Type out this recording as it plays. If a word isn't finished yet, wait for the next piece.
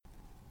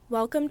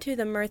Welcome to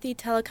the Murthy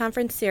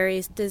teleconference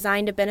series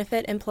designed to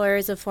benefit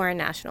employers of foreign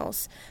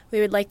nationals.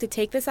 We would like to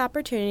take this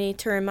opportunity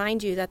to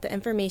remind you that the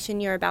information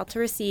you're about to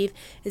receive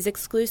is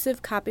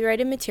exclusive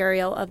copyrighted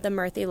material of the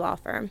Murthy Law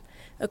Firm.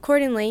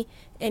 Accordingly,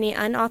 any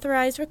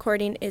unauthorized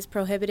recording is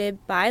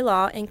prohibited by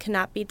law and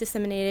cannot be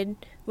disseminated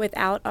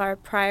without our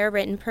prior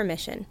written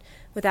permission.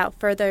 Without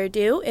further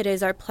ado, it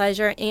is our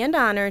pleasure and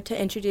honor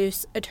to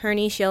introduce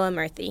Attorney Sheila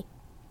Murthy.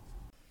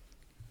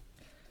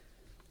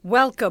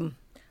 Welcome.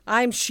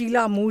 I'm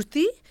Sheila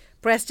Murthy,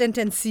 President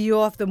and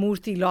CEO of the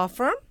Murthy Law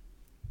Firm.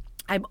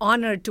 I'm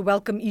honored to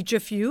welcome each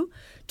of you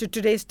to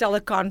today's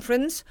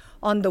teleconference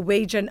on the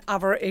wage and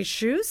hour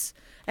issues,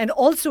 and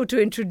also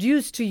to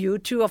introduce to you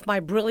two of my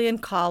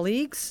brilliant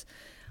colleagues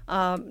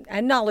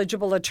and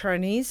knowledgeable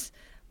attorneys,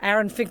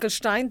 Aaron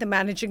Finkelstein, the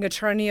managing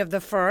attorney of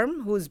the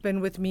firm, who's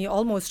been with me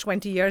almost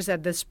 20 years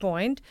at this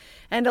point,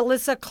 and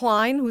Alyssa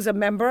Klein, who's a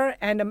member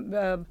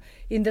and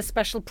in the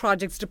special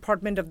projects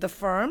department of the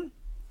firm.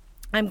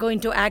 I'm going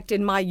to act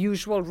in my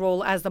usual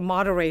role as the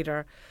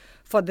moderator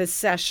for this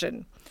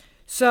session.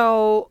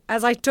 So,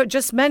 as I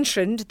just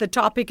mentioned, the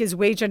topic is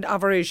wage and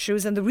hour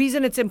issues. And the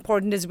reason it's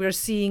important is we're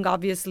seeing,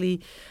 obviously,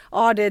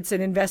 audits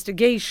and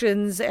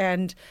investigations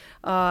and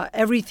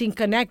everything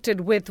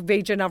connected with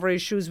wage and hour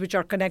issues, which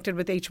are connected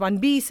with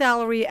H-1B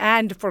salary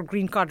and for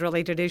green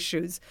card-related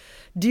issues.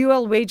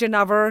 Dual wage and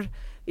hour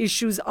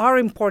issues are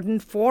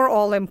important for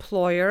all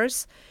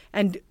employers.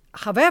 And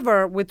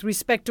however, with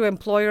respect to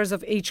employers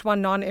of H-1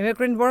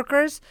 non-immigrant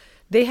workers,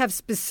 they have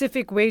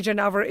specific wage and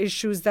hour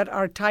issues that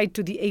are tied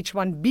to the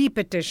H-1B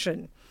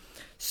petition.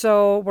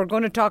 So we're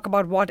going to talk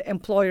about what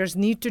employers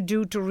need to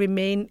do to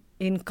remain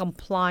in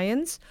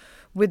compliance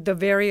with the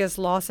various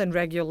laws and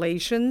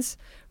regulations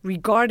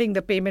regarding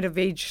the payment of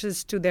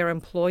wages to their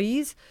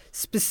employees,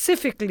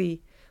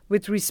 specifically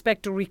with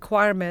respect to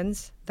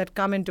requirements that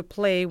come into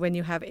play when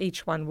you have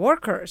H-1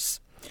 workers.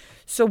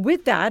 So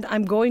with that,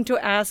 I'm going to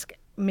ask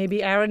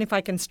maybe, Aaron, if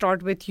I can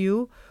start with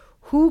you.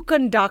 Who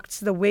conducts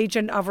the wage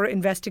and hour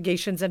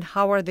investigations and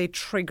how are they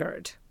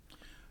triggered?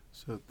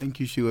 So thank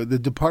you, Sheila. The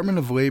Department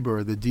of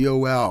Labor, the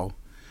DOL,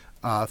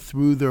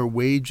 through their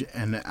wage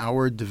and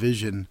hour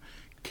division,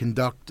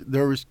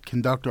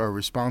 are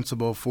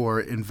responsible for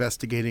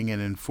investigating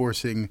and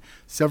enforcing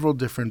several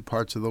different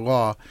parts of the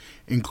law,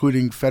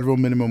 including federal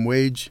minimum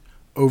wage,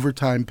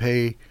 overtime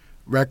pay,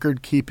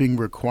 record-keeping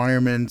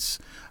requirements,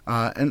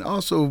 and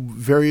also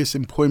various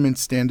employment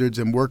standards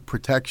and work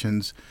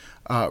protections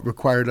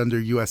required under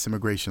U.S.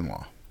 immigration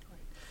law.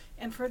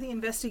 And for the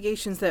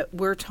investigations that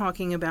we're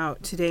talking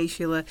about today,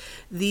 Sheila,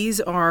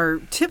 these are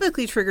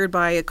typically triggered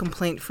by a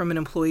complaint from an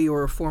employee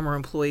or a former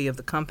employee of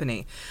the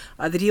company.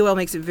 The DOL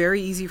makes it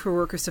very easy for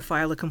workers to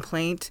file a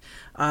complaint,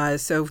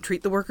 so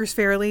treat the workers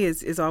fairly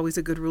is always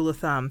a good rule of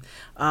thumb.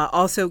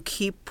 Also,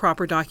 keep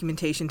proper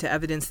documentation to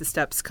evidence the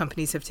steps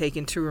companies have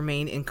taken to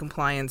remain in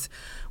compliance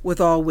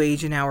with all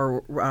wage and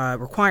hour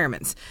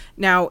requirements.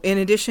 Now, in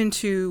addition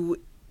to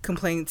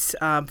complaints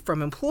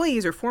from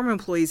employees or former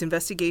employees,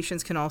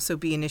 investigations can also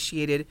be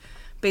initiated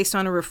based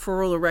on a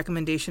referral or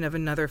recommendation of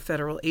another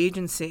federal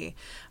agency.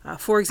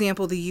 For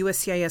example, the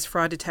USCIS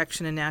Fraud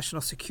Detection and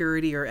National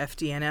Security, or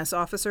FDNS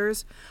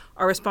officers,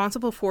 are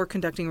responsible for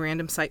conducting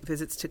random site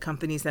visits to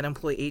companies that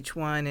employ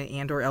H-1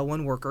 and or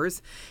L-1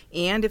 workers.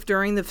 And if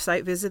during the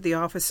site visit the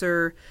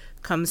officer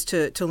comes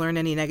to learn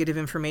any negative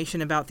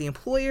information about the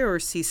employer or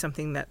sees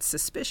something that's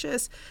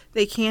suspicious,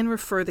 they can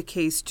refer the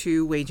case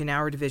to Wage and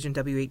Hour Division,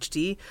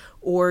 WHD,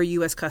 or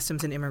U.S.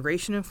 Customs and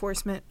Immigration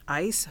Enforcement,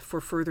 ICE,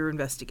 for further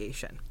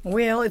investigation.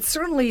 Well, it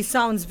certainly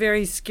sounds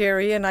very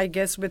scary, and I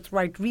guess with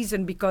right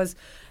reason, because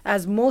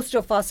as most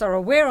of us are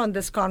aware on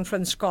this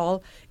conference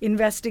call,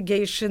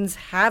 investigations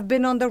have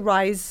been on the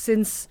rise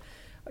since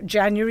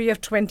January of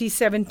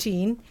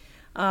 2017.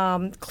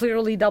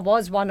 Clearly, that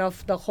was one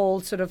of the whole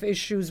sort of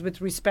issues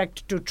with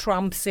respect to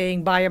Trump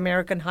saying buy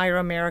American, hire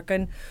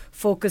American,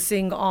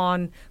 focusing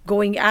on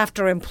going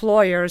after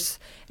employers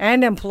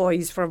and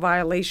employees for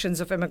violations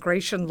of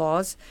immigration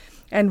laws.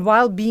 And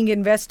while being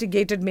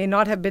investigated may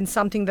not have been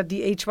something that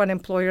the H-1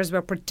 employers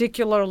were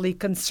particularly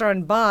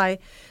concerned by,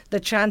 the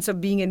chance of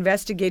being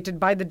investigated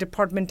by the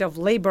Department of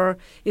Labor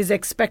is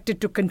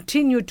expected to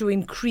continue to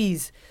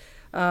increase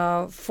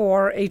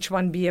for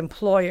H-1B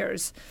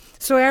employers.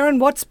 So, Aaron,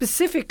 what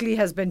specifically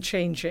has been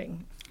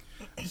changing?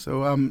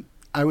 So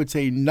I would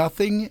say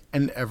nothing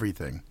and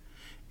everything.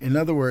 In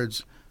other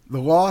words, the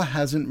law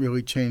hasn't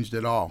really changed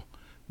at all,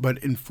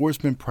 but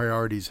enforcement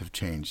priorities have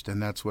changed,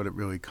 and that's what it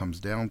really comes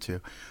down to.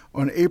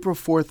 On April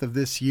 4th of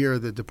this year,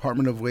 the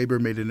Department of Labor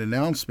made an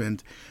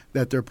announcement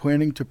that they're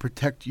planning to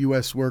protect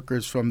U.S.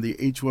 workers from the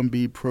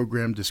H-1B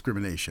program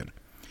discrimination.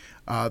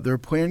 Their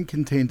plan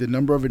contained a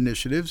number of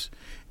initiatives,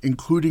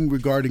 including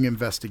regarding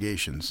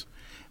investigations.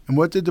 And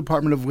what the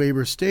Department of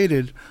Labor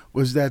stated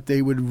was that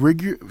they would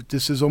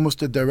this is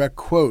almost a direct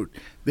quote,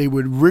 they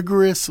would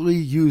rigorously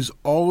use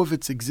all of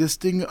its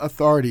existing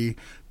authority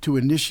to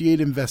initiate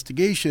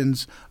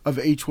investigations of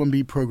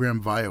H-1B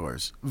program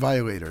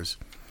violators.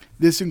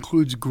 This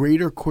includes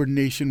greater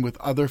coordination with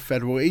other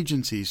federal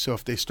agencies. So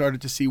if they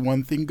started to see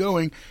one thing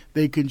going,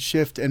 they can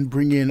shift and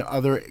bring in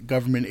other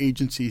government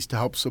agencies to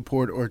help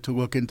support or to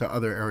look into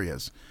other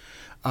areas.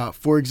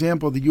 For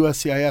example, the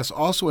USCIS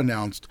also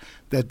announced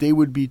that they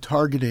would be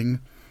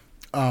targeting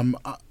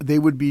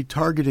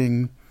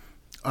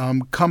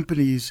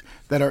companies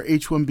that are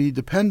H-1B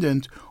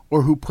dependent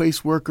or who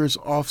place workers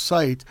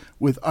off-site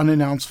with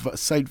unannounced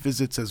site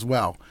visits as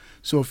well.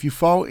 So if you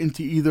fall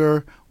into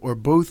either or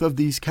both of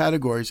these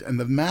categories, and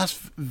the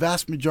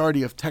vast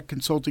majority of tech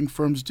consulting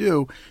firms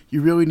do,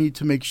 you really need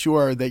to make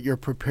sure that you're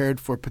prepared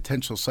for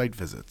potential site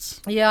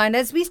visits. Yeah, and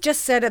as we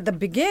just said at the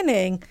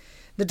beginning,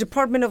 the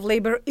Department of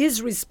Labor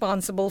is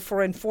responsible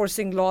for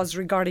enforcing laws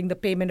regarding the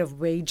payment of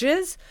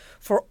wages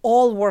for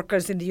all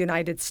workers in the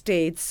United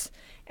States.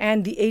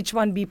 And the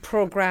H-1B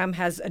program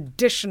has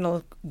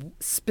additional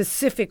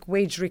specific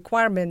wage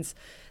requirements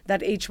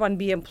that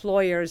H-1B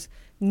employers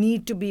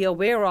need to be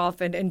aware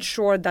of and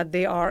ensure that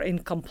they are in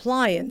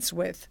compliance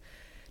with.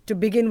 To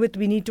begin with,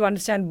 we need to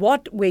understand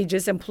what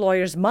wages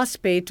employers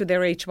must pay to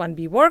their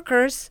H-1B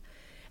workers.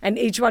 And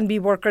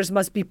H-1B workers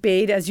must be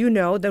paid, as you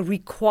know, the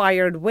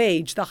required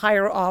wage, the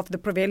higher of the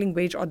prevailing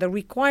wage or the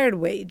required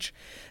wage.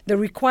 The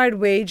required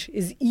wage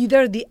is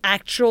either the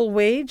actual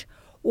wage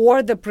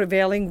or the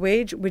prevailing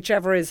wage,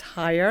 whichever is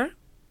higher.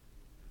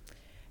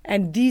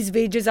 And these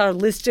wages are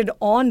listed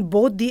on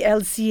both the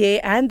LCA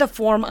and the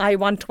Form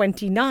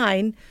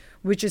I-129,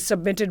 which is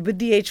submitted with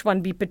the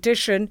H-1B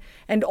petition,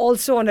 and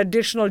also on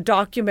additional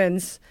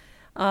documents,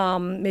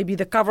 maybe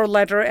the cover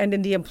letter and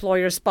in the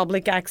employer's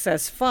public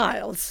access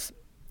files.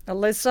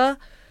 Alyssa,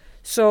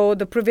 so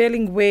the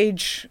prevailing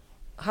wage,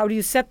 how do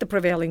you set the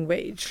prevailing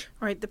wage?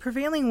 All right, the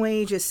prevailing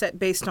wage is set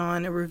based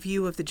on a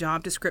review of the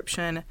job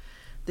description,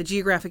 the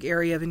geographic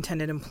area of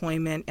intended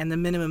employment, and the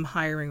minimum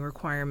hiring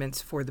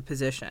requirements for the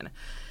position.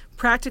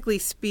 Practically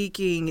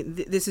speaking,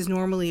 this is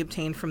normally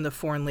obtained from the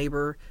Foreign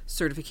Labor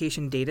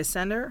Certification Data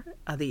Center,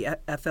 the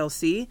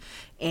FLC,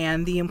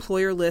 and the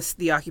employer lists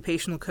the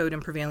occupational code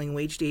and prevailing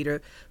wage data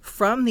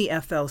from the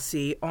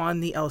FLC on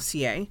the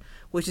LCA,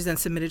 which is then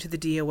submitted to the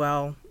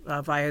DOL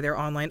via their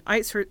online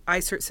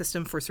iCert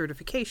system for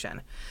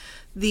certification.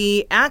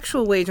 The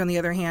actual wage, on the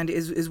other hand,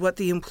 is what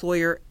the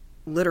employer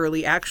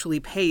literally actually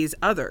pays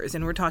others,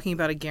 and we're talking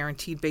about a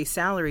guaranteed base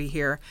salary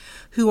here,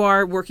 who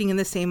are working in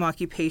the same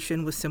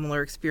occupation with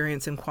similar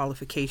experience and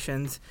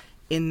qualifications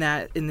in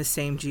the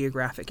same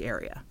geographic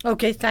area.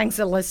 Okay, thanks,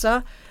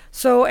 Alyssa.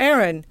 So,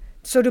 Aaron,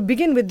 so to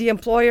begin with, the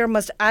employer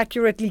must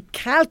accurately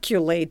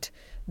calculate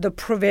the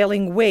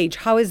prevailing wage.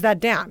 How is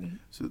that done?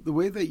 So the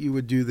way that you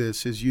would do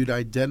this is you'd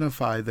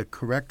identify the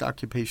correct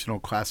occupational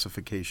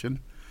classification,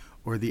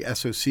 or the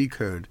SOC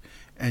code,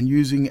 and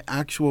using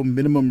actual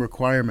minimum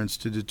requirements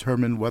to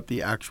determine what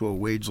the actual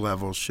wage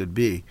level should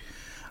be.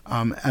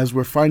 As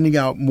we're finding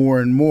out more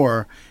and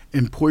more,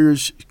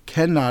 employers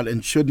cannot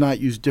and should not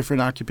use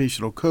different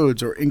occupational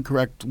codes or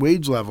incorrect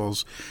wage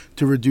levels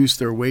to reduce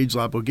their wage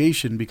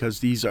obligation,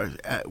 because these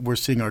we're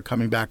seeing are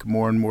coming back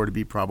more and more to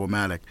be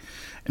problematic.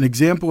 An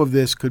example of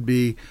this could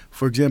be,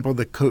 for example,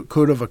 the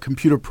code of a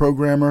computer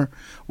programmer,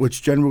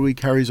 which generally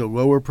carries a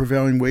lower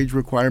prevailing wage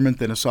requirement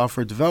than a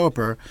software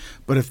developer.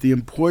 But if the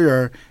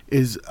employment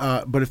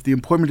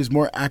is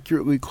more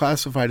accurately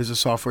classified as a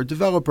software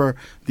developer,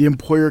 the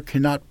employer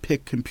cannot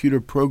pick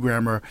computer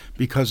programmer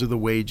because of the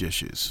wage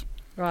issues.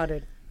 Got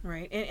it.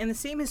 Right. And the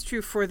same is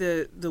true for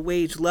the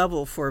wage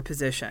level for a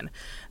position.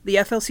 The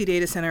FLC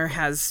Data Center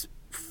has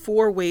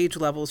 4 wage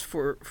levels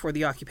for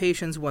the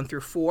occupations, 1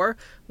 through 4,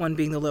 1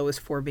 being the lowest,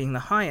 4 being the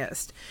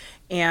highest.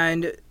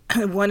 And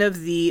one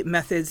of the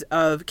methods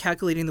of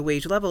calculating the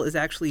wage level is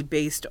actually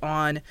based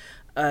on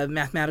a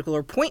mathematical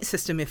or point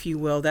system, if you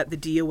will, that the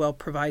DOL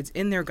provides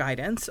in their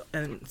guidance,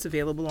 and it's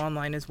available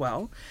online as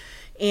well.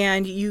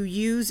 And you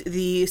use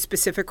the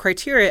specific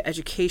criteria,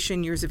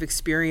 education, years of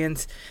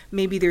experience.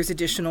 Maybe there's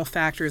additional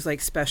factors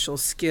like special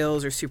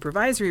skills or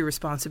supervisory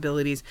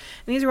responsibilities.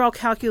 And these are all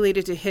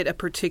calculated to hit a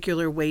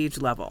particular wage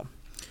level.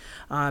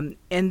 And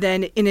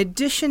then in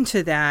addition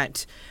to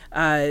that,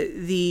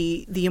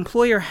 the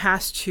employer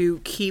has to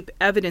keep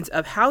evidence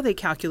of how they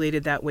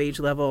calculated that wage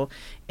level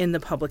in the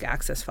public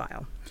access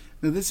file.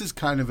 Now, this is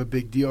kind of a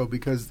big deal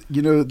because,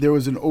 there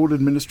was an old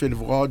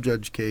administrative law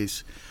judge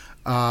case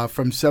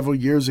from several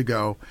years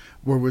ago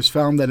where it was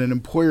found that an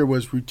employer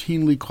was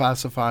routinely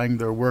classifying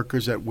their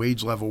workers at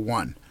wage level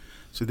 1.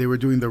 So they were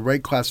doing the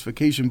right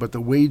classification, but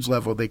the wage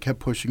level, they kept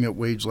pushing at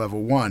wage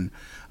level 1.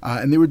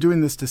 And they were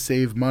doing this to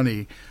save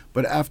money.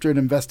 But after an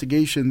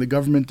investigation, the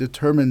government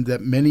determined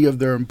that many of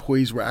their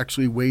employees were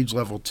actually wage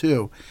level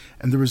 2.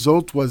 And the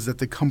result was that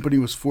the company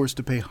was forced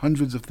to pay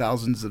hundreds of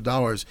thousands of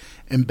dollars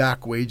in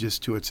back wages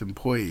to its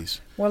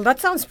employees. Well, that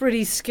sounds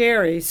pretty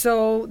scary.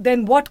 So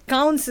then what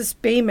counts as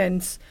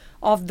payments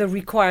of the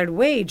required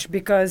wage?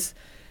 Because,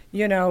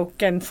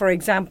 can, for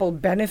example,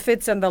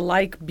 benefits and the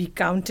like be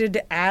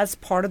counted as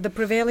part of the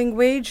prevailing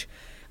wage?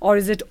 Or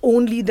is it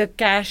only the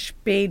cash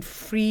paid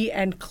free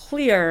and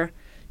clear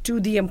to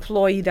the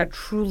employee that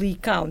truly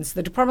counts?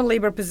 The Department of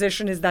Labor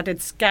position is that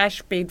it's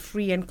cash paid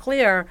free and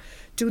clear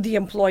to the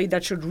employee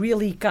that should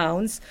really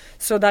count,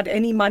 so that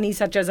any money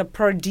such as a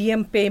per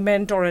diem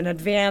payment or an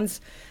advance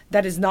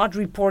that is not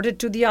reported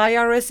to the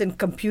IRS in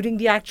computing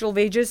the actual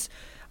wages,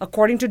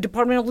 according to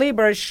Department of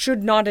Labor,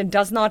 should not and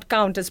does not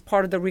count as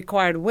part of the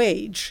required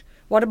wage.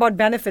 What about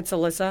benefits,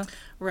 Alyssa?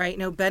 Right.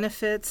 No,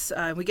 benefits,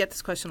 we get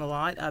this question a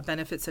lot.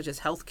 Benefits such as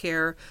health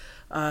care,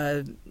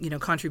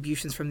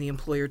 contributions from the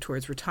employer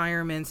towards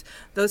retirements,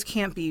 those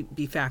can't be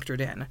factored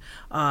in.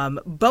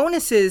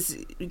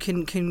 Bonuses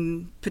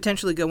can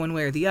potentially go one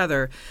way or the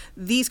other.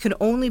 These can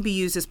only be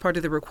used as part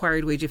of the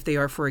required wage if they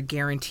are for a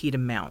guaranteed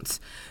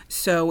amount.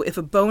 So if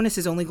a bonus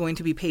is only going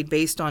to be paid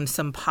based on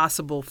some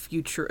possible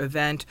future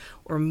event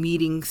or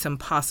meeting some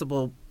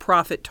possible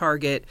profit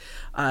target,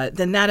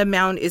 then that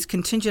amount is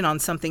contingent on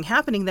something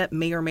happening that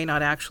may or may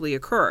not actually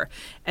occur.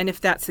 And if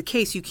that's the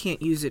case, you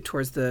can't use it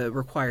towards the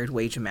required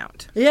wage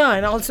amount. Yeah,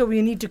 and also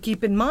we need to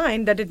keep in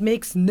mind that it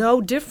makes no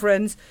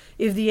difference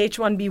if the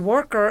H-1B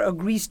worker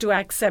agrees to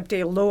accept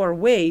a lower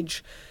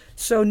wage.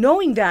 So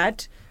knowing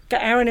that,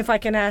 Aaron, if I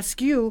can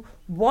ask you,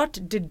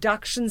 what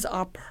deductions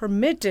are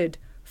permitted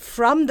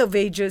from the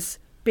wages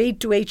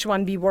paid to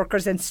H-1B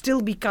workers and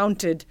still be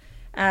counted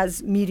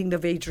as meeting the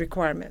wage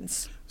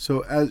requirements?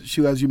 So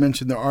as you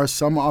mentioned, there are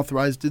some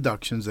authorized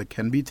deductions that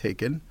can be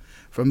taken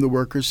from the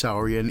worker's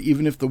salary, and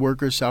even if the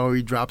worker's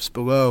salary drops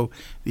below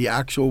the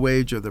actual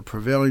wage or the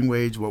prevailing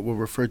wage, what we'll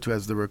refer to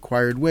as the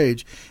required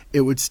wage,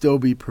 it would still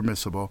be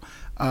permissible.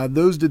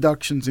 Those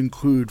deductions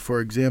include, for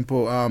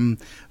example,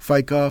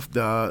 FICA,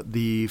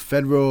 the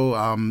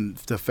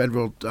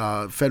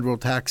federal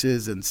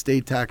taxes and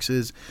state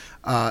taxes,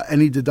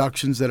 any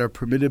deductions that are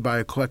permitted by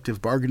a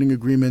collective bargaining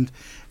agreement,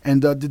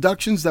 and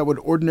deductions that would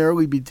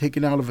ordinarily be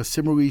taken out of a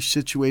similarly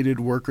situated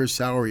worker's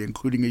salary,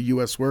 including a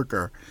U.S.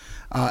 worker,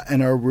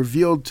 and are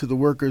revealed to the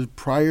workers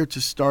prior to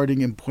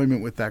starting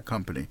employment with that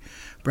company.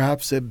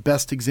 Perhaps the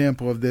best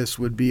example of this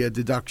would be a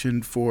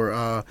deduction for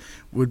health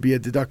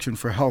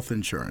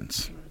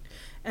insurance.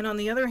 And on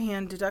the other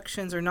hand,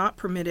 deductions are not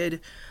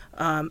permitted.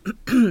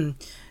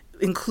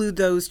 Include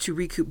those to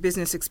recoup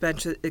business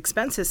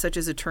expenses such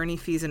as attorney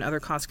fees and other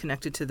costs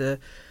connected to the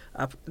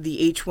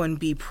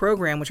H-1B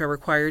program, which are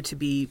required to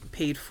be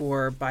paid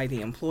for by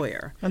the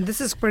employer. And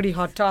this is a pretty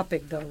hot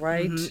topic, though,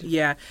 right? Mm-hmm.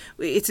 Yeah.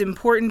 It's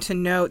important to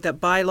note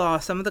that by law,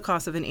 some of the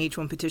costs of an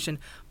H-1 petition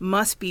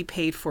must be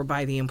paid for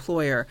by the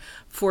employer.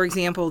 For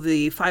example,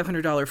 the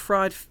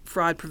 $500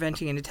 fraud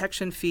preventing and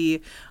detection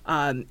fee,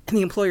 the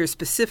employer is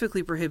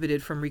specifically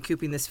prohibited from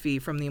recouping this fee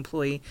from the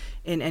employee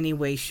in any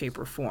way, shape,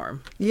 or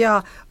form.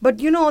 Yeah, but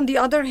on the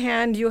other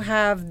hand, you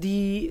have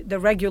the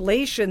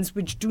regulations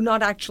which do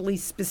not actually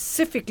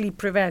specifically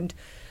prevent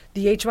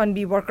the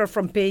H-1B worker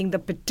from paying the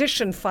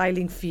petition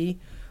filing fee,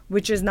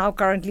 which is now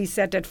currently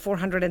set at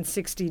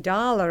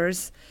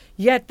 $460.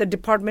 Yet the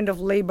Department of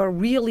Labor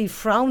really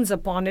frowns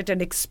upon it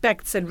and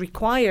expects and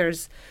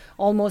requires,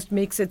 almost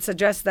makes it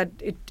suggest that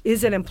it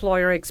is an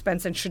employer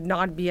expense and should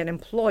not be an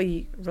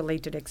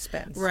employee-related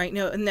expense. Right.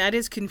 No, and that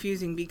is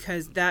confusing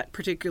because that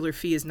particular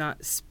fee is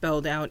not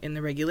spelled out in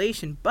the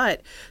regulation,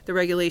 but the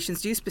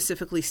regulations do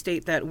specifically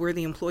state that where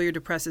the employer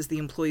depresses the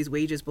employee's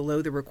wages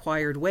below the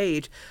required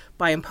wage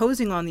by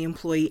imposing on the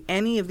employee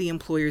any of the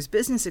employer's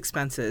business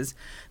expenses,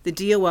 the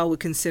DOL would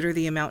consider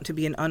the amount to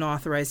be an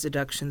unauthorized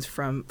deductions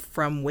from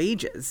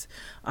wages,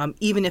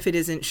 even if it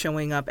isn't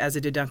showing up as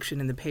a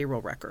deduction in the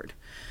payroll record.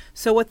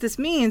 So what this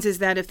means is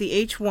that if the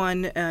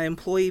H-1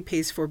 employee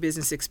pays for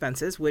business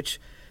expenses, which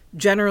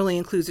generally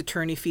includes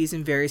attorney fees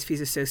and various fees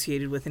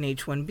associated with an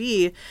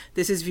H-1B,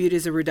 this is viewed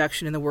as a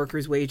reduction in the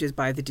worker's wages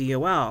by the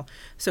DOL.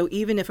 So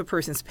even if a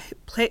person's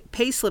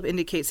pay slip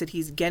indicates that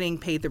he's getting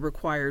paid the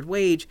required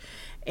wage,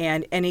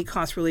 and any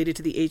costs related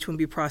to the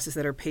H-1B process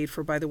that are paid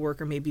for by the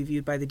worker may be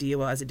viewed by the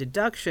DOL as a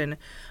deduction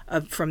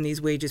from these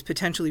wages,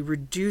 potentially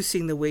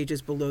reducing the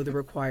wages below the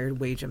required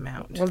wage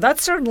amount. Well,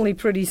 that's certainly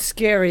pretty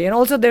scary. And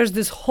also there's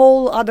this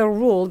whole other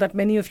rule that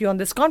many of you on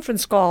this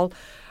conference call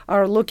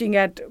are looking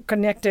at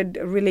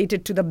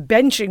related to the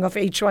benching of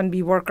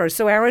H-1B workers.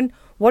 So, Aaron,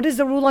 what is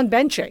the rule on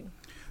benching?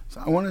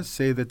 So I want to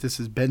say that this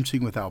is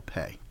benching without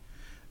pay,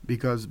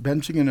 because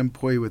benching an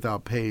employee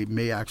without pay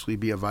may actually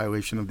be a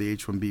violation of the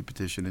H-1B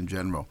petition in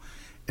general.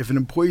 If an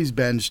employee is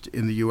benched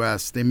in the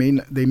U.S., they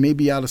may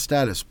be out of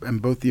status, and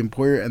both the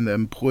employer and the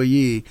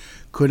employee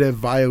could have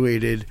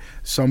violated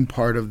some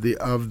part of the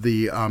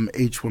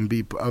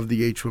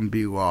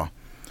H-1B law.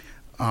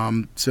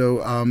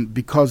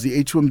 Because the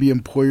H-1B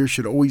employer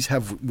should always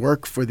have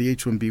work for the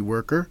H-1B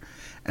worker,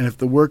 and if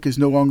the work is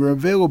no longer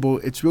available,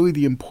 it's really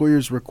the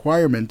employer's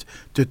requirement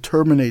to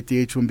terminate the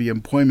H-1B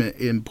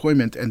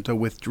employment and to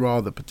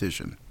withdraw the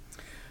petition.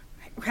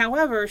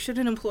 However, should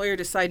an employer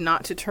decide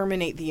not to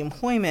terminate the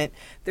employment,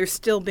 they're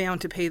still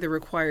bound to pay the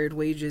required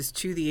wages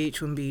to the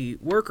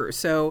H-1B worker.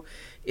 So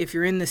if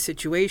you're in this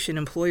situation,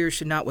 employers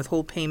should not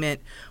withhold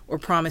payment or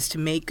promise to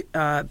make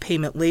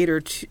payment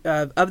later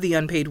of the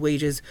unpaid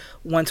wages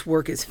once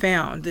work is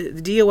found.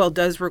 The DOL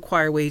does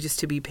require wages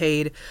to be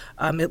paid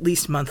at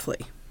least monthly.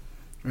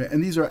 Right,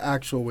 and these are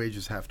actual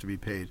wages have to be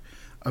paid.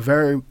 A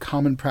very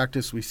common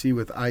practice we see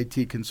with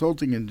IT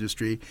consulting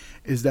industry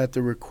is that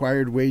the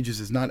required wages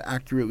is not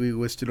accurately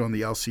listed on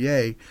the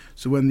LCA.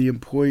 So when the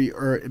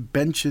employer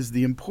benches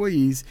the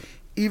employees,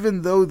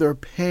 even though they're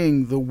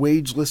paying the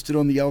wage listed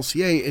on the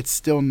LCA, it's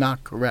still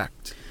not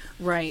correct.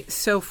 Right.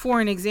 So, for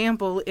an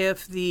example,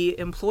 if the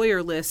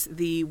employer lists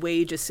the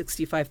wage as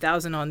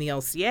 $65,000 on the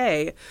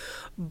LCA,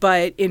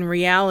 but in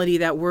reality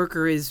that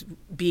worker is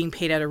being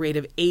paid at a rate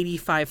of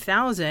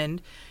 $85,000,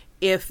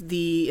 if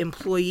the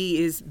employee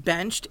is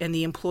benched and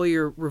the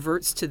employer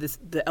reverts to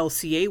the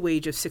LCA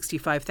wage of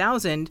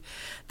 $65,000,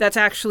 that's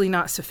actually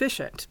not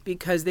sufficient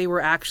because they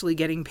were actually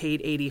getting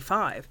paid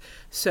 $85,000.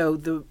 So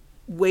the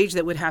wage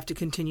that would have to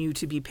continue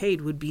to be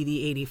paid would be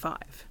the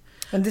 $85,000.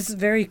 And this is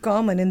very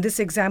common. In this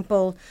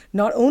example,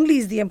 not only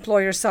is the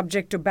employer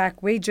subject to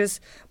back wages,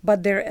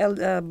 but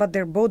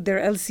both their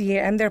LCA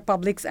and their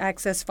public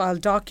access file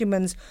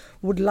documents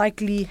would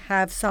likely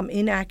have some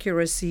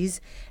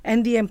inaccuracies,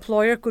 and the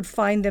employer could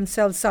find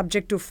themselves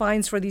subject to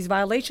fines for these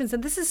violations.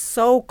 And this is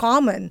so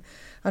common,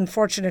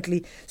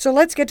 unfortunately. So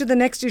let's get to the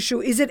next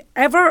issue. Is it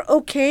ever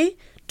okay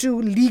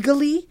to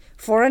legally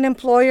for an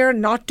employer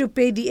not to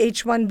pay the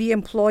H-1B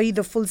employee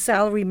the full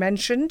salary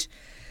mentioned?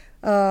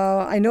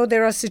 I know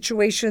there are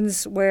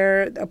situations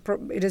where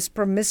it is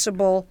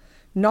permissible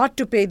not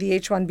to pay the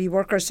H-1B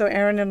worker. So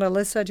Aaron and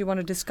Alyssa, do you want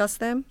to discuss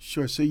them?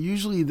 Sure. So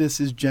usually this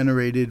is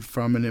generated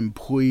from an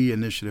employee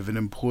initiative. An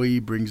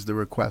employee brings the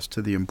request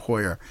to the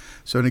employer.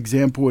 So an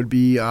example would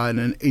be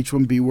an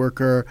H-1B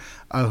worker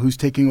who's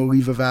taking a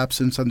leave of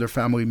absence under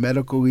family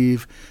medical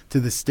leave to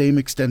the same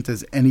extent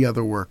as any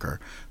other worker.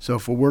 So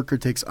if a worker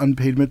takes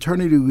unpaid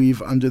maternity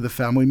leave under the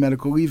Family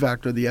Medical Leave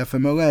Act or the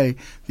FMLA,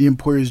 the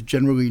employer is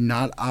generally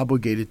not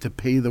obligated to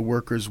pay the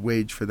worker's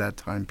wage for that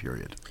time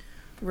period.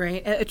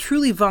 Right. A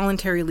truly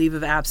voluntary leave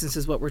of absence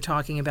is what we're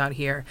talking about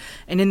here.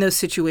 And in those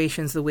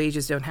situations, the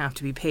wages don't have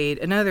to be paid.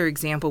 Another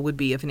example would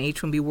be if an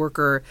H-1B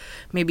worker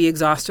maybe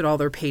exhausted all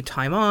their paid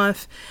time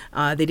off,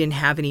 they didn't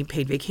have any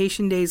paid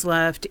vacation days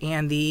left,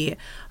 and the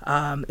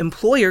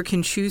employer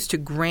can choose to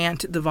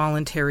grant the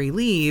voluntary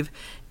leave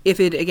if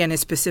it, again, is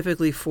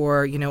specifically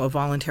for, a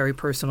voluntary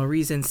personal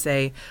reason,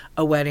 say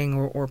a wedding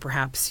or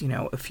perhaps,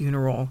 a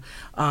funeral.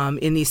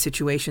 In these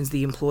situations,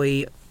 the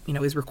employee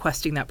is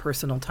requesting that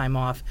personal time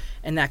off,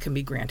 and that can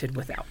be granted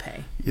without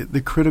pay. Yeah, the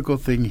critical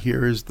thing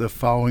here is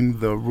following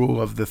the rule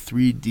of the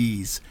 3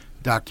 Ds: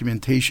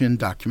 documentation,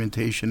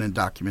 documentation, and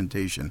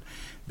documentation.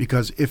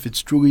 Because if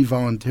it's truly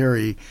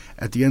voluntary,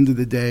 at the end of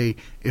the day,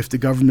 if the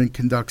government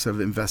conducts an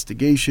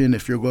investigation,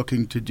 if you're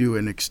looking to do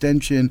an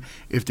extension,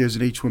 if there's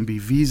an H-1B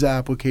visa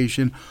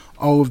application,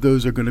 all of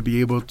those are going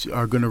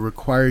to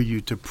require you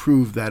to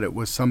prove that it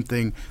was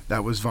something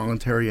that was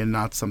voluntary and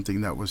not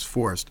something that was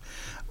forced.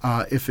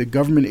 If a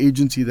government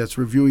agency that's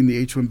reviewing the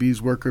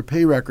H-1B's worker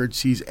pay record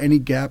sees any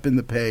gap in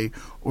the pay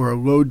or a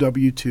low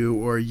W-2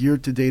 or a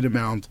year-to-date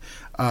amount,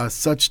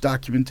 such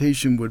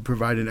documentation would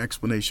provide an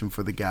explanation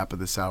for the gap of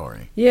the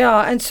salary.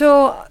 Yeah, and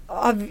so,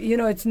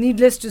 it's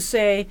needless to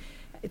say,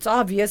 it's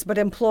obvious, but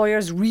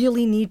employers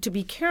really need to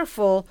be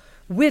careful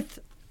with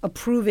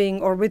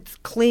approving or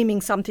with claiming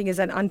something as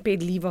an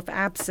unpaid leave of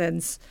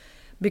absence,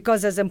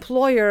 because as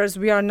employers,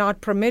 we are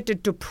not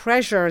permitted to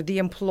pressure the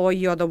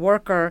employee or the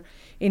worker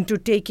into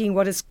taking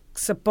what is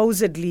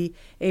supposedly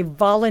a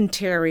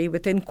voluntary,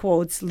 within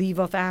quotes, leave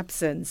of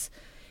absence.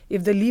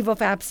 If the leave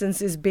of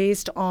absence is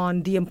based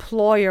on the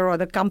employer or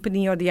the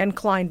company or the end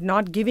client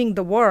not giving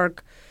the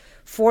work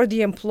for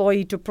the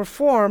employee to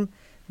perform,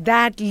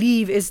 that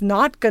leave is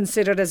not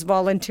considered as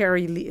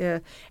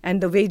voluntary,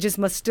 and the wages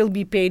must still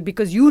be paid,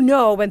 because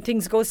when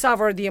things go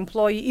sour, the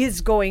employee is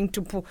going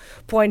to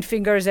point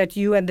fingers at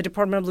you, and the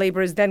Department of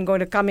Labor is then going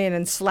to come in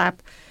and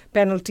slap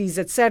penalties,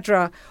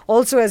 etc.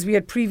 Also, as we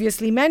had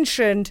previously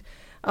mentioned,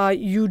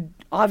 you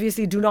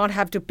obviously do not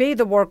have to pay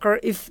the worker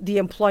if the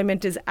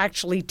employment is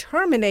actually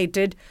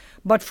terminated,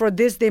 but for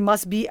this, there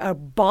must be a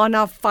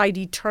bona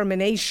fide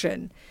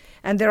termination.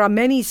 And there are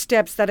many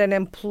steps that an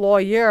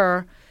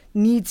employer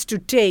needs to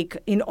take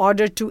in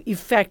order to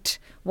effect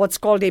what's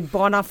called a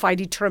bona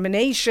fide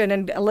termination.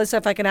 And Alyssa,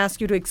 if I can ask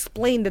you to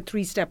explain the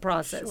 3-step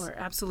process. Sure,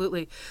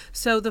 absolutely.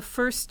 So the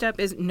first step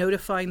is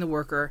notifying the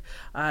worker.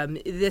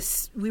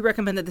 We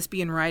recommend that this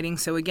be in writing.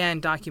 So again,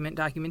 document.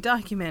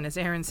 As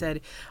Aaron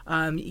said,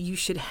 you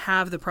should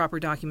have the proper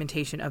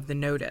documentation of the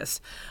notice.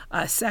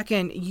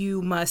 Second,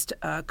 you must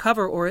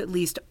cover or at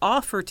least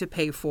offer to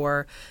pay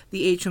for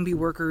the H-1B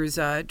worker's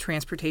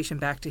transportation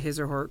back to his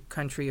or her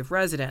country of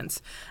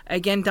residence.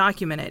 Again,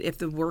 document it. If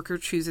the worker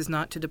chooses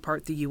not to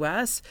depart the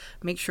U.S.,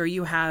 make sure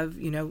you have,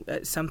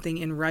 something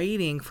in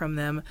writing from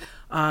them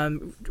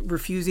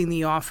refusing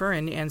the offer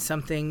and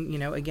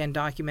something, again,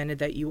 documented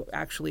that you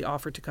actually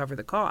offer to cover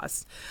the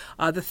costs.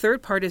 The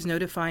third part is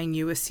notifying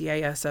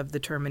USCIS of the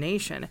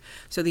termination.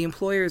 So the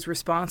employer is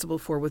responsible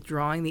for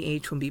withdrawing the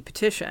H-1B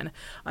petition.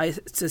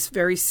 It's this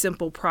very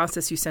simple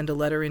process. You send a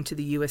letter into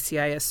the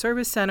USCIS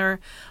Service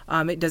Center.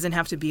 It doesn't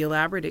have to be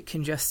elaborate. It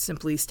can just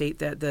simply state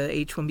that the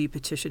H-1B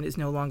petition is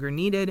no longer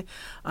needed. period,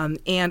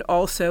 and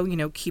also,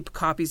 keep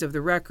copies of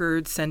the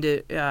record, send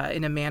it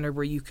in a manner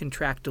where you can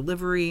track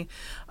delivery,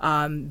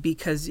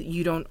 because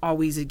you don't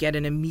always get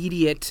an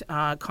immediate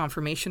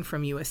confirmation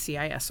from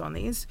USCIS on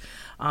these.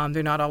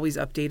 They're not always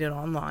updated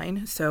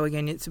online. So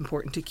again, it's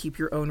important to keep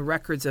your own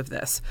records of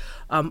this.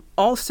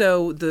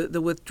 Also,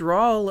 the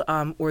withdrawal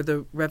or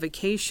the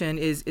revocation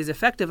is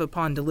effective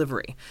upon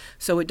delivery.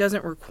 So it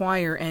doesn't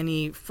require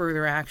any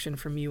further action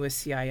from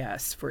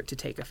USCIS for it to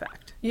take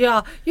effect.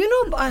 Yeah.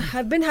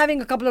 I've been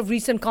having a couple of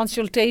recent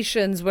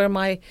consultations where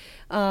my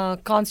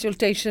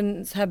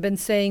consultations have been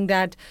saying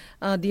that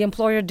the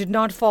employer did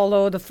not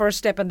follow the first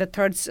step and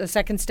the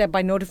second step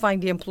by notifying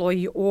the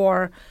employee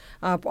or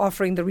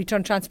offering the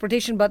return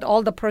transportation, but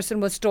all the person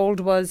was told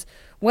was,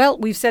 well,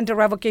 we've sent a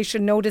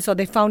revocation notice, or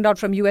they found out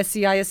from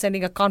USCIS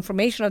sending a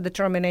confirmation of the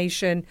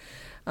termination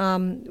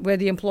where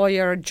the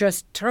employer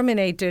just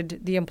terminated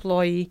the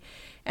employee.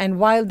 And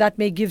while that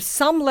may give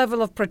some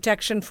level of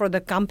protection for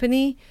the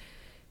company,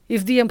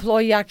 if the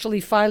employee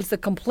actually files the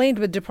complaint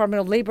with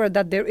Department of Labor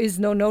that there is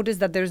no notice,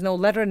 that there's no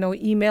letter, no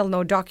email,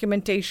 no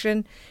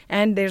documentation,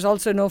 and there's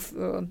also no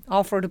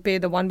offer to pay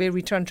the one-way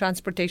return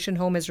transportation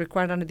home as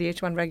required under the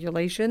H-1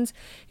 regulations,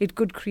 it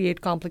could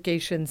create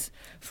complications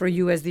for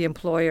you as the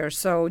employer.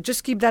 So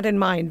just keep that in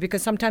mind,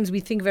 because sometimes we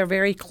think we're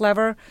very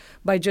clever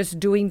by just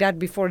doing that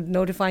before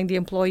notifying the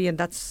employee, and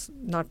that's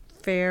not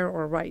fair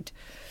or right.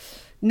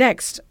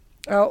 Next.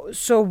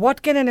 So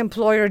what can an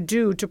employer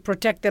do to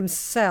protect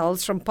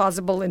themselves from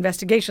possible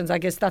investigations? I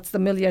guess that's the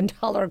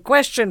million-dollar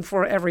question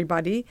for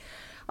everybody.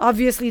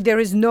 Obviously, there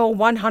is no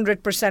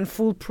 100%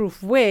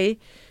 foolproof way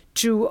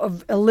to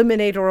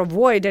eliminate or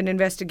avoid an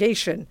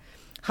investigation.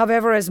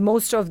 However, as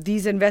most of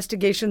these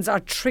investigations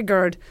are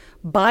triggered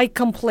by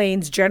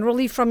complaints,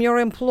 generally from your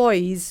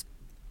employees,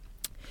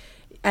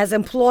 as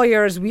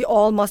employers, we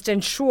all must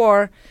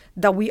ensure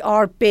that we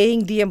are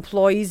paying the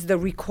employees the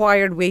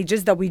required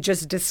wages that we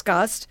just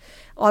discussed.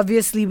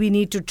 Obviously, we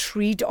need to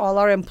treat all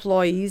our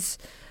employees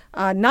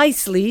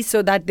nicely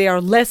so that they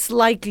are less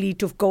likely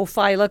to go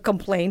file a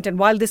complaint. And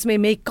while this may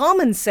make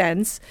common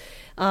sense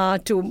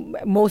to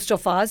most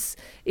of us,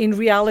 in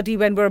reality,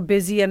 when we're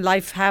busy and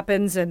life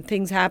happens and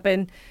things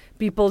happen,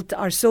 people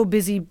are so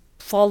busy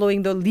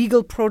following the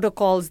legal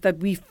protocols that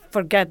we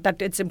forget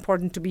that it's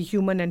important to be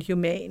human and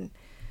humane.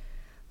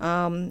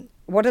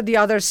 What are the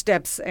other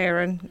steps,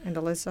 Aaron and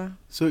Alyssa?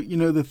 So,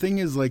 the thing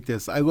is like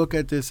this. I look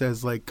at this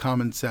as like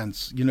common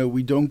sense.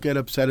 We don't get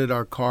upset at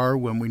our car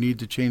when we need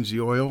to change the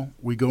oil.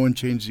 We go and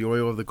change the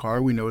oil of the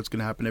car. We know it's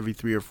going to happen every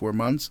 3 or 4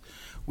 months.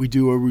 We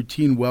do a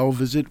routine well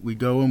visit. We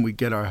go and we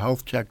get our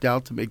health checked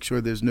out to make sure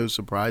there's no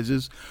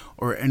surprises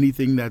or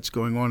anything that's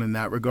going on in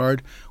that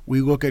regard. We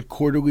look at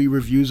quarterly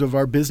reviews of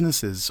our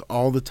businesses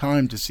all the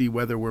time to see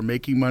whether we're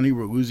making money,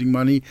 we're losing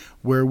money,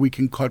 where we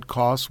can cut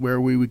costs,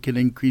 where we can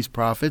increase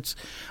profits.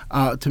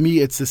 To me,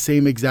 it's the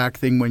same exact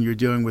thing when you're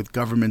dealing with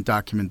government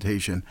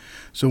documentation.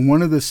 So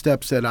one of the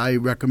steps that I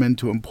recommend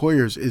to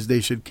employers is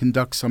they should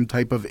conduct some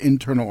type of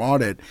internal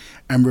audit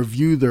and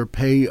review their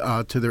pay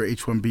to their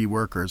H-1B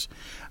workers.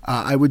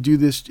 I would do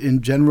this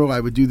in general. I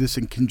would do this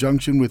in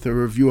conjunction with a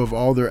review of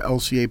all their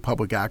LCA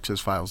public access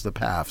files, the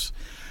PAFs.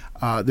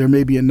 There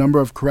may be a number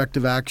of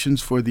corrective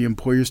actions for the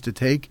employers to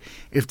take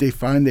if they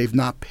find they've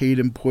not paid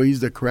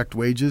employees the correct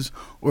wages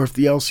or if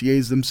the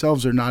LCAs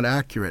themselves are not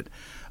accurate.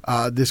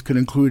 This could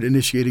include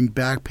initiating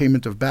back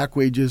payment of back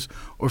wages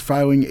or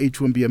filing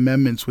H-1B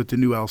amendments with the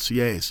new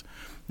LCAs.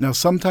 Now,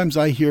 sometimes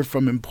I hear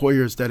from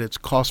employers that it's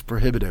cost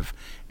prohibitive.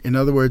 In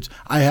other words,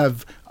 I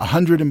have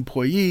 100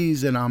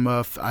 employees and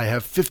I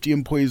have 50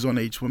 employees on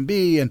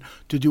H-1B, and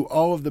to do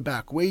all of the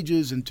back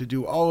wages and to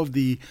do all of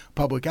the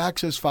public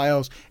access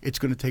files, it's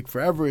going to take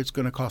forever. It's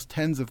going to cost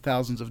tens of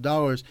thousands of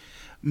dollars.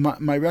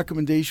 My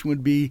recommendation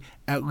would be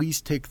at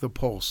least take the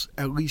pulse,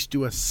 at least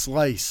do a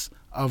slice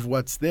of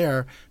what's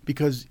there,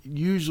 because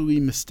usually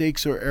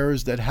mistakes or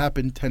errors that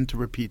happen tend to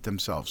repeat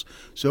themselves.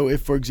 So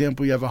if, for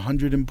example, you have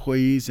 100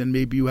 employees and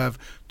maybe you have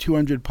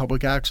 200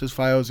 public access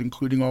files,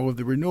 including all of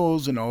the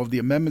renewals and all of the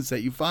amendments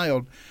that you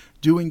filed,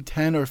 doing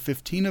 10 or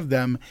 15 of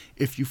them,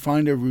 if you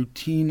find a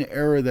routine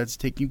error that's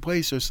taking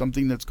place or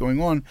something that's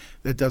going on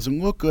that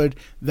doesn't look good,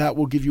 that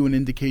will give you an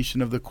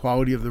indication of the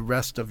quality of the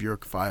rest of your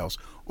files.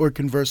 Or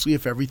conversely,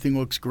 if everything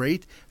looks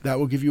great, that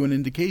will give you an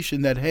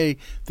indication that, hey,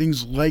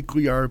 things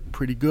likely are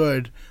pretty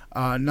good.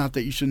 Not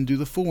that you shouldn't do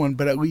the full one,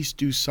 but at least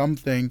do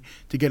something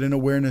to get an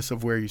awareness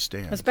of where you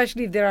stand.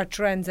 Especially if there are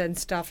trends and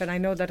stuff. And I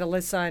know that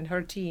Alyssa and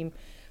her team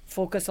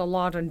focus a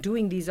lot on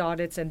doing these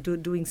audits and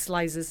doing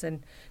slices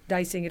and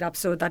dicing it up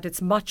so that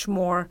it's much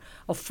more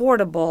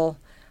affordable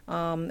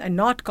and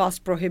not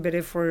cost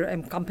prohibitive for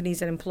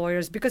companies and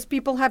employers, because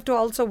people have to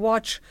also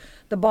watch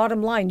the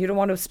bottom line. You don't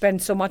want to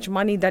spend so much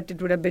money that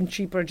it would have been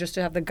cheaper just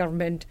to have the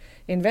government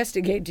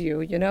investigate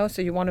you,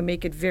 so you want to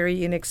make it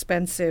very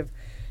inexpensive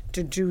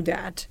to do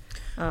that.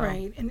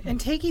 Right. And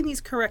taking these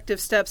corrective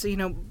steps,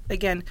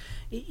 again,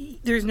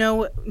 there's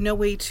no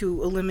way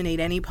to eliminate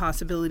any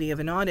possibility of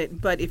an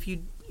audit, but if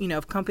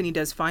a company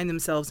does find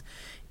themselves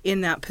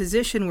in that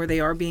position where they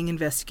are being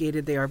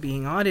investigated, they are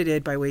being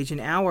audited by Wage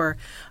and Hour,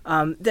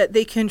 that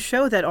they can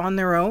show that on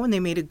their own they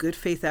made a good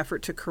faith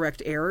effort to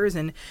correct errors,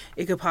 and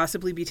it could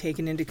possibly be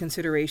taken into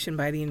consideration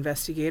by the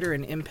investigator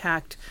and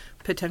impact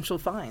potential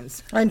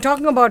fines. And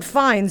talking about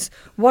fines,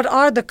 what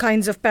are the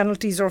kinds of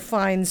penalties or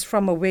fines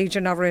from a Wage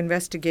and Hour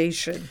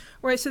investigation?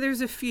 Right, so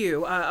there's a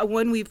few.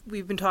 One,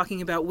 we've been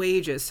talking about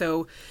wages.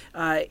 So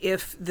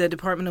if the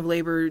Department of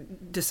Labor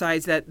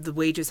decides that the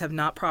wages have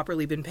not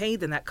properly been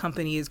paid, then that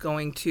company is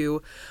going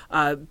to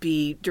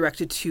be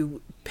directed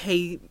to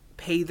pay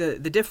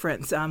the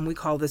difference. We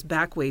call this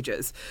back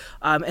wages.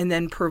 And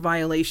then per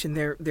violation,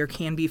 there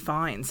can be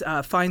fines.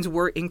 Fines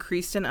were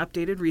increased and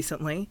updated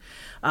recently.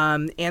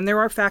 And there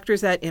are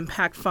factors that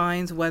impact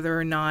fines, whether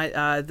or not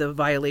the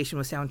violation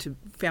was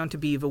found to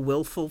be of a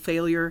willful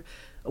failure,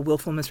 a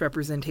willful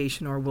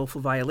misrepresentation, or a willful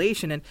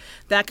violation, and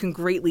that can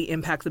greatly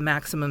impact the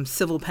maximum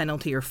civil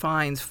penalty or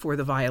fines for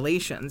the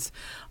violations.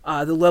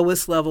 The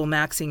lowest level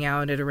maxing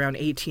out at around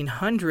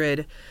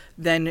 $1,800.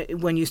 Then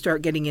when you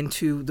start getting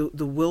into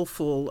the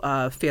willful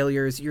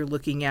failures, you're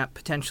looking at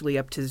potentially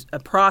up to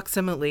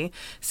approximately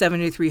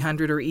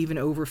 $7,300 or even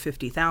over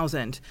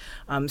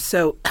 $50,000.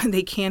 So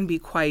they can be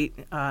quite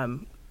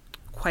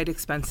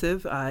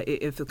expensive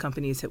if the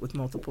company is hit with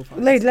multiple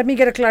fines. Let me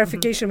get a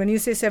clarification. When you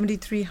say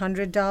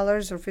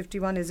 $7,300 or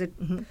 51, is it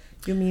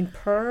you mean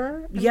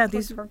per? Yeah,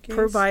 these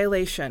per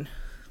violation.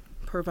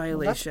 Per violation.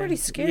 Well, that's pretty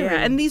scary.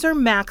 Yeah, and these are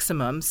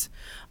maximums.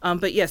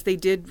 But yes, they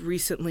did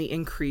recently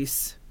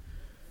increase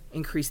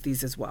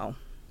these as well.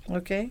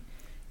 Okay.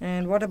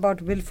 And what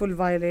about willful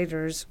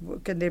violators?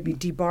 Can there be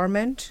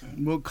debarment?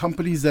 Well,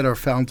 companies that are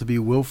found to be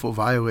willful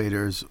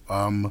violators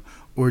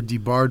or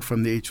debarred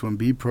from the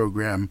H-1B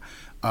program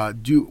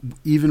do,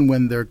 even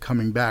when they're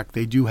coming back,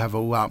 they do have a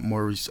lot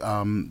more,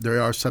 they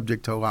are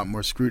subject to a lot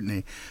more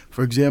scrutiny.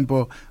 For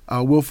example,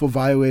 willful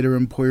violator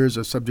employers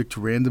are subject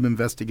to random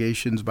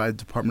investigations by the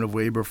Department of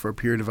Labor for a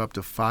period of up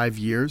to 5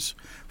 years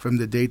from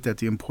the date that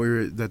the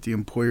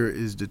employer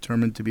is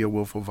determined to be a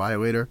willful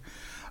violator.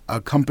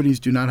 Companies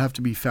do not have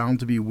to be found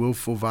to be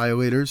willful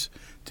violators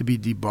to be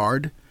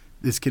debarred.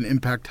 This can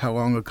impact how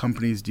long a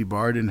company is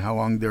debarred and how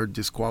long they're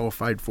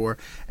disqualified for.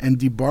 And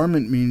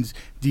debarment means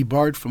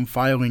debarred from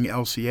filing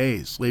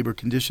LCAs, labor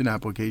condition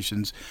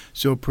applications,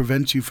 so it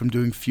prevents you from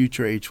doing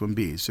future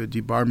H-1Bs. So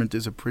debarment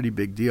is a pretty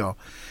big deal.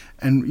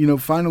 And,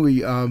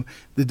 finally,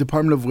 the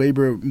Department of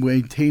Labor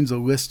maintains a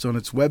list on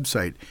its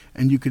website,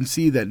 and you can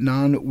see that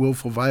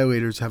non-willful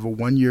violators have a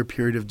 1-year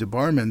period of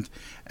debarment,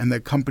 and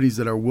that companies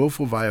that are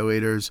willful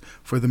violators,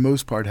 for the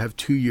most part, have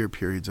 2-year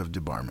periods of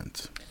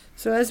debarment.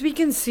 So as we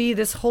can see,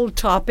 this whole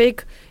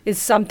topic is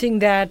something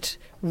that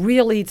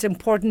really it's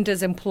important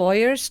as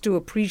employers to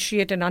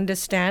appreciate and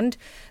understand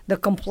the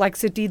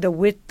complexity, the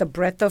width, the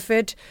breadth of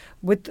it.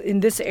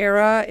 In this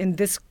era, in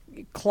this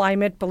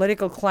climate,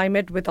 political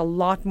climate, with a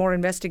lot more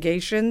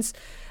investigations,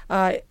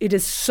 it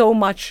is so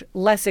much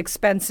less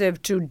expensive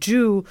to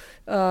do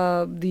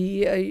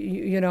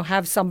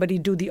have somebody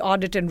do the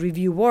audit and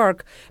review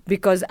work,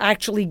 because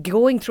actually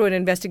going through an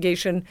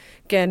investigation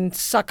can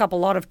suck up a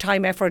lot of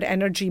time, effort,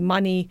 energy,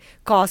 money,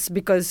 costs,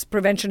 because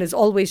prevention is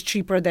always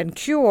cheaper than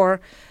cure.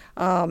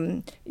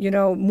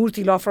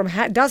 Murthy Law Firm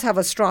does have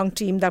a strong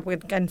team that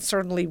can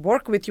certainly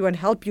work with you and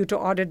help you to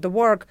audit the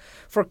work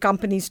for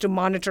companies to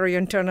monitor your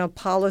internal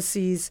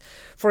policies.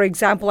 For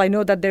example, I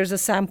know that there's a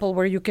sample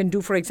where you can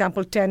do, for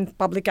example, 10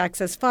 public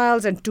access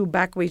files and 2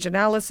 back wage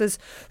analysis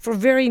for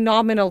very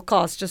nominal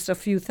cost, just a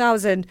few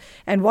thousand.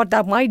 And what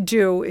that might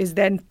do is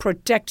then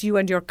protect you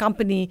and your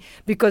company,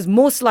 because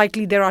most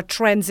likely there are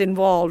trends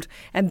involved,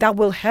 and that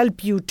will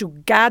help you to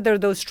gather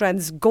those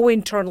trends, go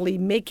internally,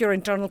 make your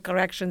internal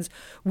corrections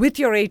with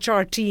your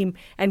HR team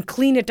and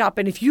clean it up.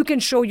 And if you can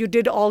show you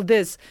did all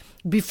this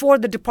before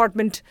the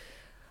Department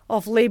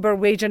of Labor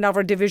Wage and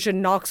Hour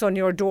Division knocks on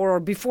your door, or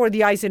before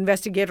the ICE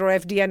investigator or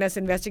FDNS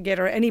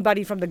investigator,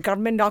 anybody from the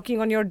government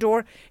knocking on your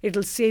door,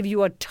 it'll save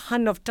you a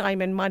ton of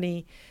time and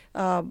money,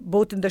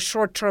 both in the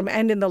short term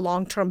and in the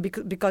long term,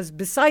 because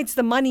besides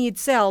the money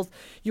itself,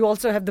 you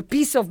also have the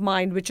peace of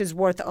mind, which is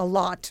worth a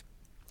lot.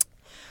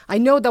 I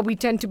know that we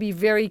tend to be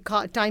very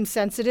time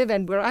sensitive,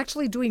 and we're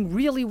actually doing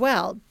really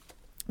well,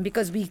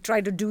 because we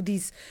try to do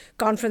these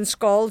conference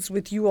calls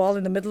with you all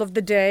in the middle of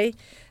the day,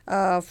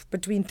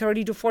 between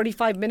 30 to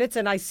 45 minutes,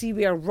 and I see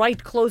we are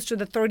right close to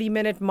the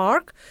 30-minute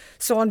mark.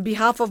 So on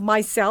behalf of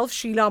myself,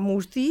 Sheila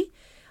Murthy,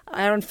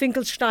 Aaron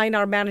Finkelstein,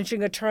 our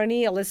managing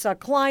attorney, Alyssa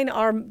Klein,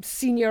 our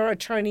senior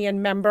attorney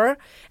and member,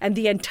 and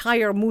the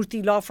entire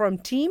Murthy Law Firm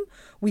team,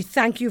 we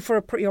thank you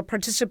for your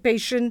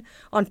participation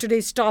on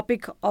today's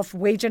topic of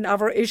wage and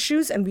hour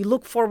issues, and we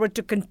look forward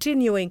to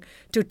continuing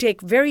to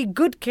take very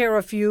good care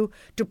of you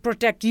to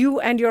protect you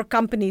and your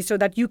company so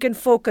that you can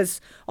focus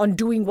on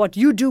doing what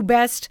you do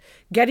best,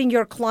 getting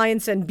your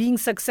clients and being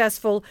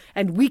successful,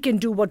 and we can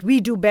do what we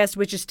do best,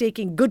 which is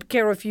taking good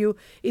care of you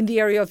in the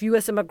area of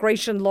U.S.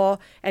 immigration law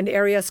and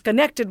areas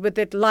connected with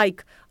it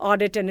like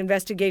audit and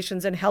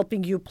investigations, and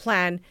helping you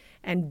plan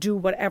and do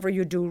whatever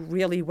you do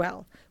really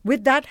well.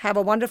 With that, have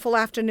a wonderful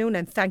afternoon,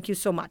 and thank you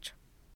so much.